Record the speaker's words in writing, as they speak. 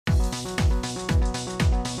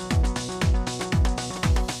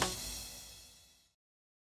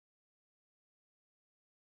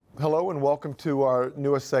Hello and welcome to our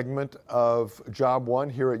newest segment of Job One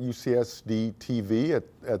here at UCSD TV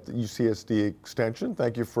at the UCSD Extension.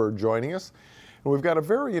 Thank you for joining us. And we've got a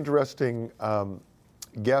very interesting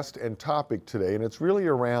guest and topic today, and it's really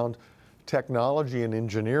around technology and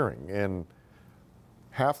engineering. And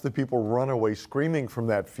half the people run away screaming from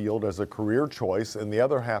that field as a career choice, and the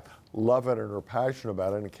other half love it and are passionate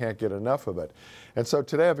about it and can't get enough of it. And so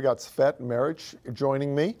today I've got Svet Maric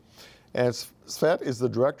joining me. And Svet is the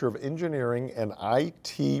Director of Engineering and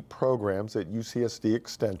IT Programs at UCSD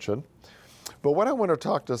Extension. But what I want to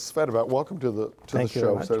talk to Svet about, welcome to the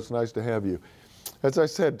show, Svet. It's nice to have you. As I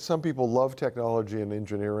said, some people love technology and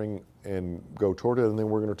engineering and go toward it, and then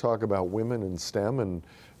we're going to talk about women in STEM and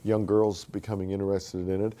young girls becoming interested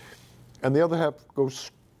in it. And the other half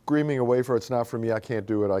goes screaming away for it's not for me, I can't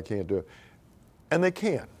do it. And they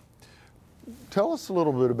can. Tell us a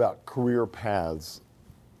little bit about career paths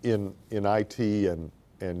in IT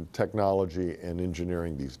and technology and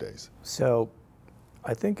engineering these days. So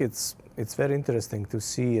I think it's very interesting to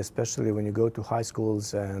see, especially when you go to high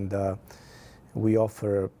schools and we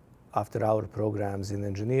offer after-hour programs in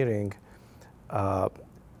engineering,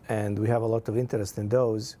 and we have a lot of interest in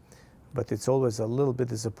those, but it's always a little bit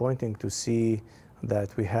disappointing to see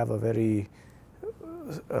that we have a very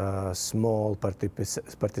small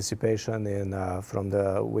participation from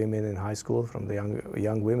the women in high school, from the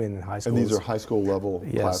young women in high school. And these are high school level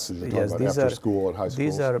classes you're talking about, after school at high schools?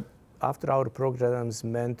 These are after-hour programs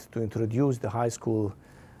meant to introduce the high school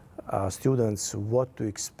students what to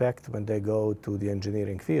expect when they go to the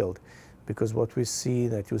engineering field. Because what we see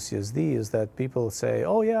at UCSD is that people say,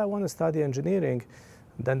 oh yeah, I want to study engineering.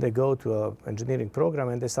 Then they go to an engineering program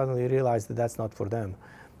and they suddenly realize that that's not for them.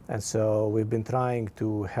 And so we've been trying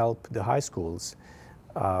to help the high schools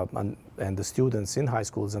and the students in high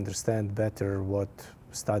schools understand better what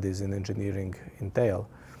studies in engineering entail.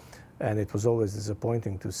 And it was always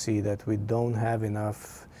disappointing to see that we don't have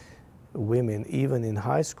enough women, even in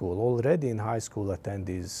high school, already in high school, attend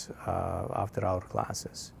these after-hour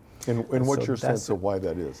classes. And what's your sense of why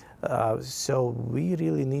that is? So we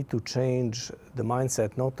really need to change the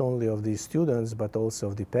mindset, not only of the students, but also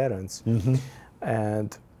of the parents. Mm-hmm.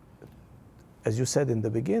 And as you said in the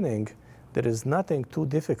beginning, there is nothing too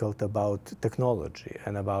difficult about technology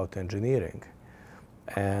and about engineering.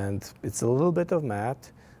 And it's a little bit of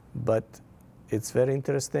math, but it's very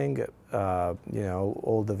interesting.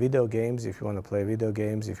 All the video games, if you want to play video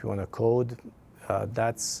games, if you want to code,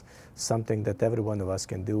 that's something that every one of us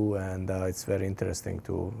can do, and it's very interesting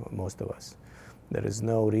to most of us. There is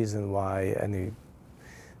no reason why any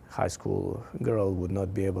high school girl would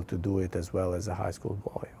not be able to do it as well as a high school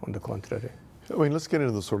boy, on the contrary. I mean, let's get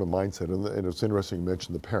into the sort of mindset, and it's interesting you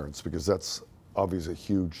mentioned the parents, because that's obviously a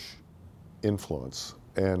huge influence.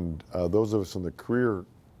 And those of us in the career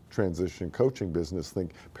transition coaching business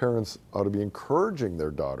think parents ought to be encouraging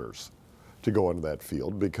their daughters to go into that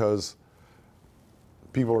field, because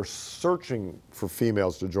people are searching for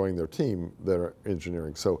females to join their team that are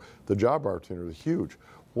engineering. So the job opportunity is huge.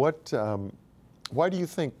 Why do you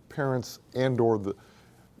think parents and/or the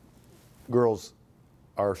girls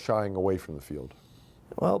are shying away from the field?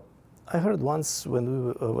 Well, I heard once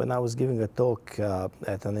when I was giving a talk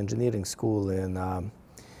at an engineering school in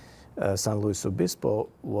San Luis Obispo,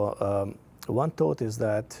 one thought is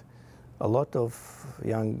that a lot of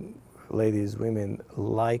young ladies, women,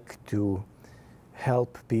 like to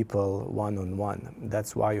help people one-on-one.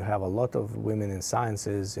 That's why you have a lot of women in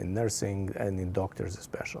sciences, in nursing, and in doctors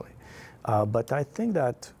especially. But I think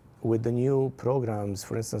that with the new programs,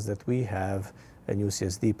 for instance, that we have, and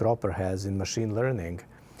UCSD proper has in machine learning,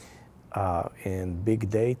 in big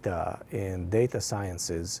data, in data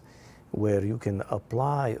sciences, where you can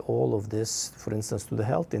apply all of this, for instance, to the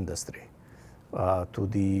health industry, to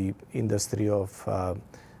the industry of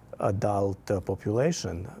adult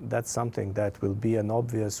population. That's something that will be an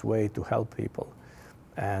obvious way to help people.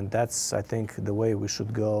 And that's, I think, the way we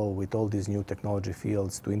should go with all these new technology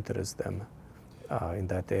fields to interest them in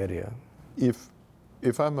that area.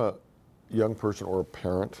 If I'm a young person or a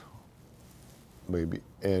parent, maybe,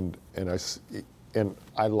 and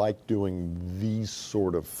I like doing these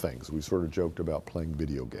sort of things. We sort of joked about playing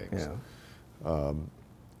video games. Yeah.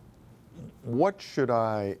 What should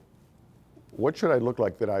I look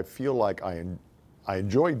like that I feel like I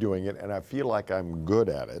enjoy doing it and I feel like I'm good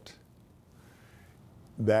at it,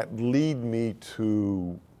 that lead me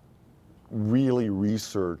to really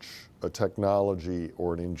research a technology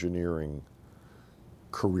or an engineering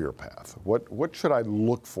career path? What should I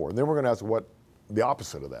look for? And then we're going to ask what the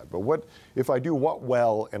opposite of that. But what if I do what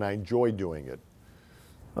well and I enjoy doing it?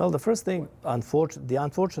 Well, the first thing, the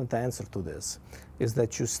unfortunate answer to this is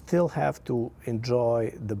that you still have to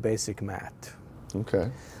enjoy the basic math. Okay.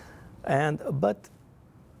 But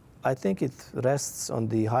I think it rests on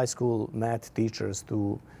the high school math teachers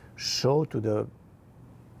to show to the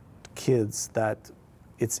kids that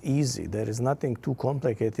it's easy. There is nothing too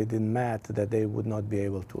complicated in math that they would not be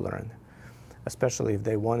able to learn, especially if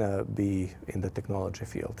they want to be in the technology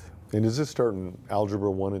field. And is this starting Algebra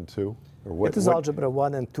 1 and 2? Or what, It is Algebra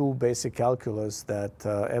 1 and 2 basic calculus that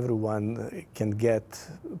everyone can get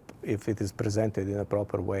if it is presented in a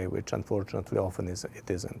proper way, which unfortunately often it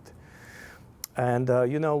isn't. And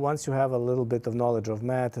once you have a little bit of knowledge of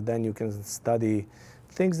math, then you can study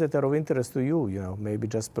things that are of interest to you. Maybe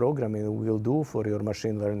just programming will do for your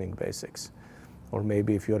machine learning basics. Or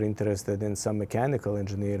maybe if you're interested in some mechanical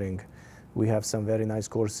engineering, we have some very nice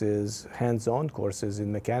courses, hands-on courses in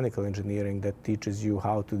mechanical engineering that teaches you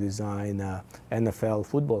how to design an NFL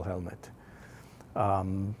football helmet.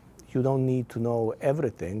 You don't need to know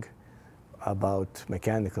everything about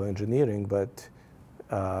mechanical engineering, but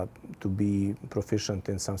to be proficient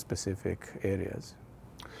in some specific areas.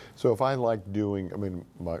 So if I like doing,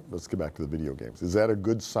 let's get back to the video games. Is that a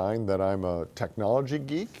good sign that I'm a technology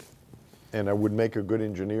geek and I would make a good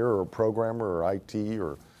engineer or a programmer or IT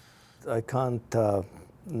or? I can't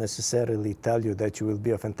necessarily tell you that you will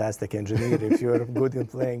be a fantastic engineer if you're good in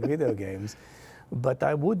playing video games. But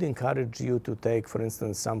I would encourage you to take, for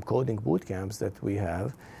instance, some coding boot camps that we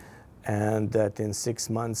have, and that in 6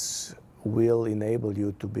 months will enable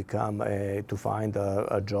you to find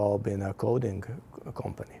a job in a coding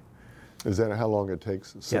company. Is that how long it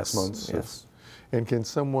takes? 6 months? Yes. And can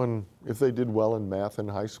someone, if they did well in math in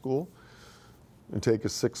high school, and take a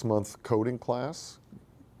 6-month coding class,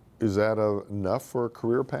 is that enough for a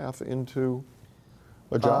career path into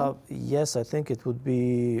a job? Yes, I think it would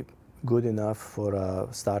be good enough for a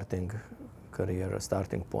starting career, a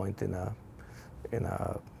starting point in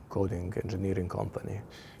a coding engineering company.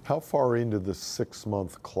 How far into the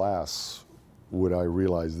 6-month class would I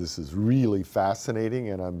realize this is really fascinating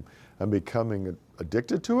and I'm becoming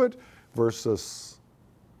addicted to it versus,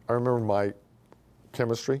 I remember my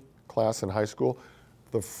chemistry class in high school,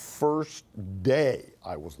 the first day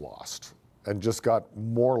I was lost and just got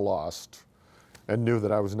more lost and knew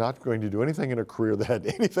that I was not going to do anything in a career that had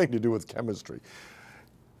anything to do with chemistry.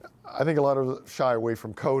 I think a lot of shy away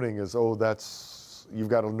from coding is, you've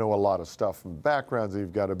got to know a lot of stuff from backgrounds, and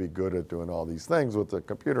you've got to be good at doing all these things with the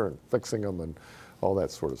computer and fixing them and all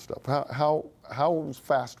that sort of stuff. How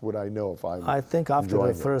fast would I know if I'm I think after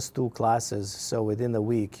enjoying the it? first 2 classes, so within a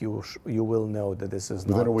week, you will know that this is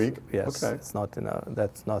Within a week? Yes, Okay. it's not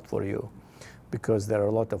that's not for you, because there are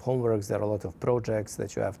a lot of homeworks, there are a lot of projects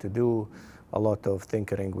that you have to do, a lot of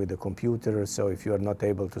tinkering with the computer. So if you are not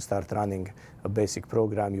able to start running a basic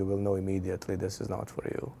program, you will know immediately this is not for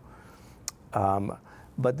you.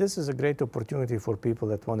 But this is a great opportunity for people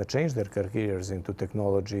that want to change their careers into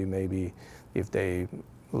technology, maybe if they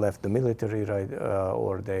left the military, right,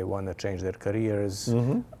 or they want to change their careers.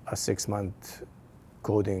 A 6-month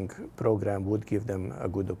coding program would give them a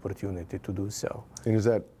good opportunity to do so. And is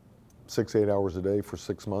that 6-8 hours a day for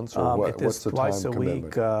 6 months, or It is what's the twice time a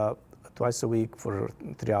commitment? week. Twice a week for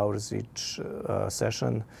 3 hours each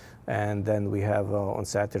session. And then we have, on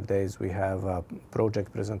Saturdays, we have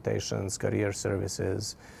project presentations, career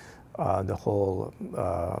services, the whole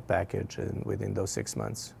package within those 6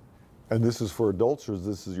 months. And this is for adults, or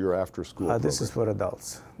this is your after-school program? This is for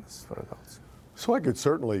adults. So I could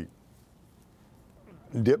certainly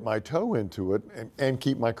dip my toe into it and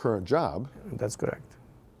keep my current job That's correct.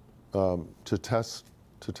 to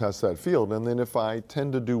test that field. And then if I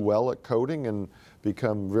tend to do well at coding and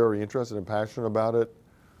become very interested and passionate about it,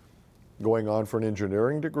 going on for an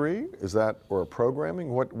engineering degree, or a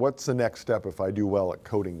programming? What's the next step if I do well at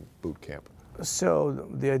coding boot camp? So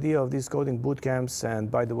the idea of these coding boot camps,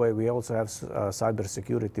 and by the way, we also have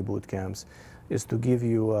cybersecurity boot camps, is to give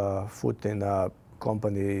you a foot in a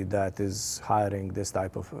company that is hiring this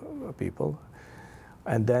type of people.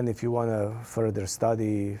 And then if you want to further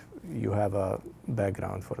study, you have a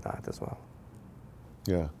background for that as well.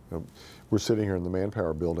 Yeah. We're sitting here in the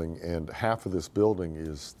Manpower building, and half of this building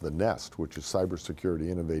is the Nest, which is cybersecurity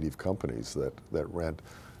innovative companies that rent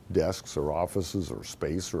desks or offices or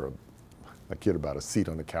space or I kid about a seat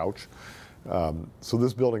on a couch. So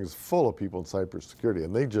this building is full of people in cybersecurity,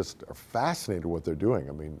 and they just are fascinated with what they're doing.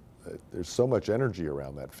 I mean, there's so much energy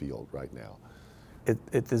around that field right now.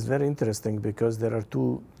 It is very interesting because there are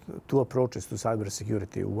two approaches to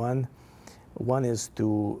cybersecurity. One is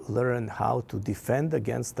to learn how to defend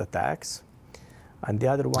against attacks, and the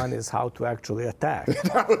other one is how to actually attack.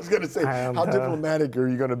 I was going to say, And, how diplomatic are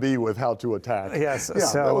you going to be with how to attack? Yes, Yeah,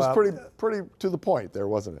 so, that was pretty to the point there,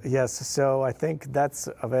 wasn't it? Yes, so I think that's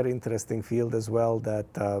a very interesting field as well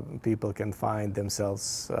that people can find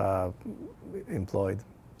themselves employed.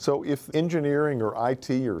 So if engineering or IT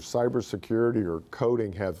or cybersecurity or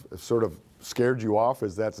coding have sort of scared you off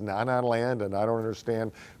as that's not on land and I don't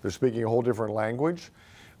understand, they're speaking a whole different language,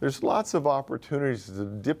 there's lots of opportunities to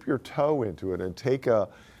dip your toe into it and take an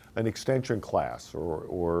extension class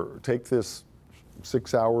or take this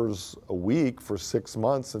 6 hours a week for 6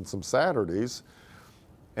 months and some Saturdays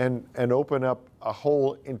and open up a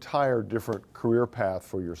whole entire different career path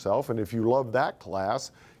for yourself. And if you love that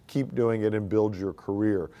class, keep doing it and build your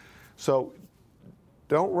career. So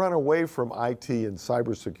don't run away from IT and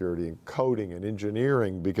cybersecurity and coding and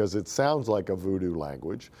engineering because it sounds like a voodoo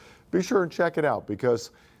language. Be sure and check it out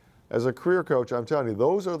because as a career coach, I'm telling you,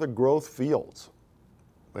 those are the growth fields.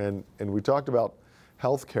 And we talked about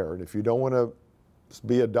healthcare, and if you don't want to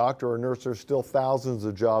be a doctor or a nurse, there's still thousands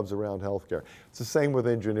of jobs around healthcare. It's the same with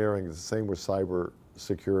engineering, it's the same with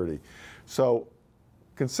cybersecurity. So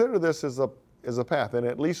consider this as a path, and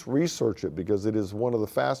at least research it because it is one of the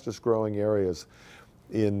fastest growing areas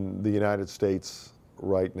in the United States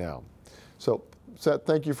right now. So Seth,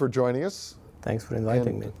 thank you for joining us. Thanks for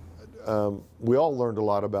inviting me. We all learned a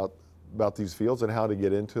lot about these fields and how to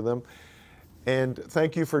get into them. And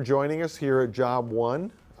thank you for joining us here at Job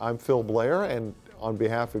One. I'm Phil Blair, and on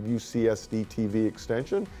behalf of UCSD TV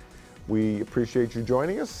Extension, we appreciate you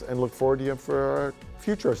joining us and look forward to you for our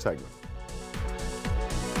future segment.